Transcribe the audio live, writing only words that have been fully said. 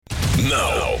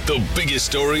Now, the biggest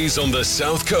stories on the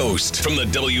South Coast from the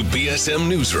WBSM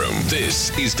Newsroom. This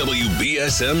is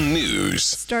WBSM News.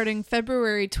 Starting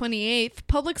February 28th,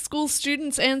 public school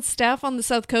students and staff on the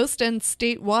South Coast and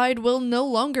statewide will no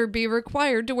longer be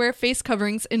required to wear face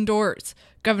coverings indoors.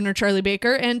 Governor Charlie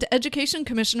Baker and Education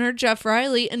Commissioner Jeff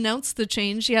Riley announced the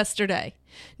change yesterday.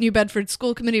 New Bedford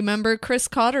School Committee member Chris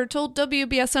Cotter told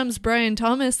WBSM's Brian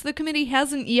Thomas the committee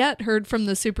hasn't yet heard from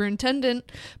the superintendent,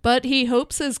 but he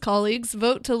hopes his colleagues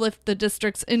vote to lift the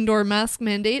district's indoor mask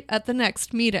mandate at the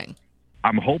next meeting.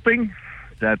 I'm hoping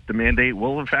that the mandate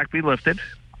will in fact be lifted,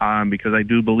 because I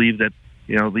do believe that,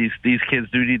 these kids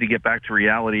do need to get back to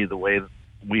reality the way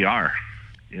we are,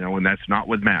 and that's not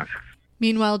with masks.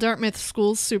 Meanwhile, Dartmouth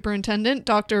Schools Superintendent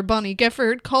Dr. Bonnie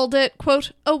Gifford called it,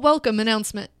 quote, a welcome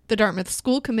announcement. The Dartmouth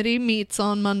School Committee meets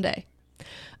on Monday.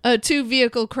 A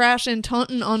two-vehicle crash in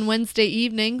Taunton on Wednesday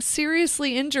evening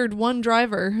seriously injured one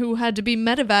driver who had to be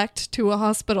medevaced to a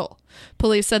hospital.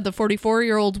 Police said the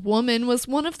 44-year-old woman was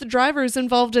one of the drivers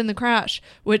involved in the crash,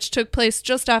 which took place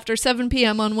just after 7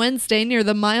 p.m. on Wednesday near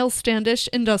the Miles Standish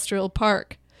Industrial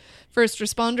Park. First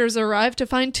responders arrived to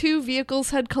find two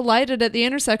vehicles had collided at the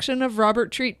intersection of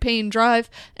Robert Treat Payne Drive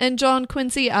and John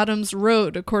Quincy Adams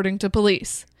Road, according to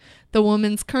police. The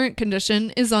woman's current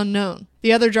condition is unknown.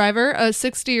 The other driver, a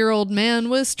 60-year-old man,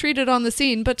 was treated on the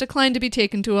scene but declined to be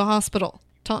taken to a hospital.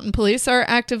 Taunton police are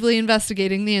actively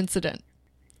investigating the incident.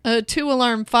 A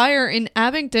two-alarm fire in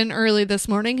Abington early this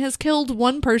morning has killed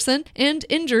one person and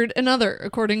injured another,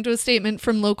 according to a statement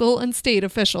from local and state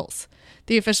officials.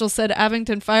 The officials said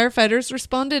Abington firefighters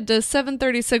responded to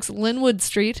 736 Linwood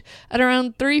Street at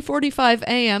around 3:45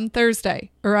 a.m.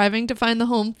 Thursday, arriving to find the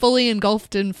home fully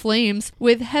engulfed in flames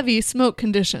with heavy smoke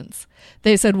conditions.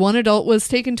 They said one adult was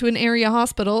taken to an area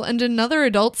hospital and another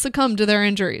adult succumbed to their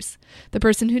injuries. The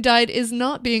person who died is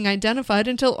not being identified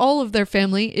until all of their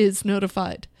family is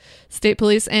notified. State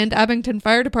Police and Abington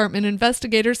Fire Department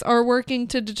investigators are working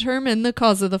to determine the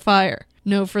cause of the fire.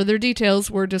 No further details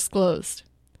were disclosed.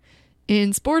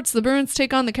 In sports, the Bruins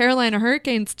take on the Carolina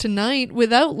Hurricanes tonight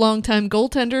without longtime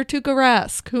goaltender Tuukka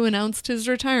Rask, who announced his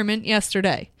retirement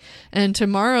yesterday. And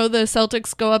tomorrow, the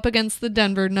Celtics go up against the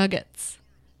Denver Nuggets.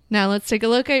 Now let's take a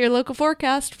look at your local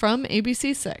forecast from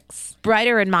ABC6.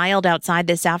 Brighter and mild outside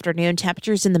this afternoon.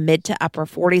 Temperatures in the mid to upper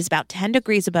 40s, about 10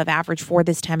 degrees above average for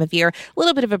this time of year. A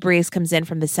little bit of a breeze comes in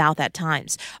from the south at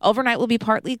times. Overnight will be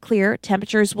partly clear.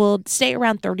 Temperatures will stay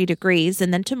around 30 degrees.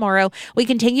 And then tomorrow, we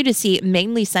continue to see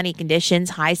mainly sunny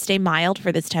conditions. Highs stay mild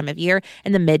for this time of year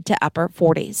in the mid to upper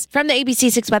 40s. From the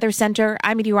ABC6 Weather Center,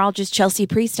 I'm meteorologist Chelsea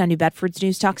Priest on New Bedford's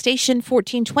News Talk Station,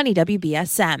 1420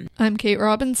 WBSM. I'm Kate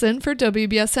Robinson for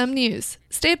WBSM News.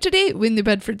 Stay up to date with New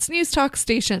Bedford's News Talk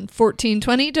Station,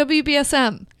 1420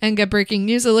 WBSM, and get breaking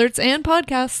news alerts and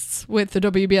podcasts with the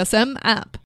WBSM app.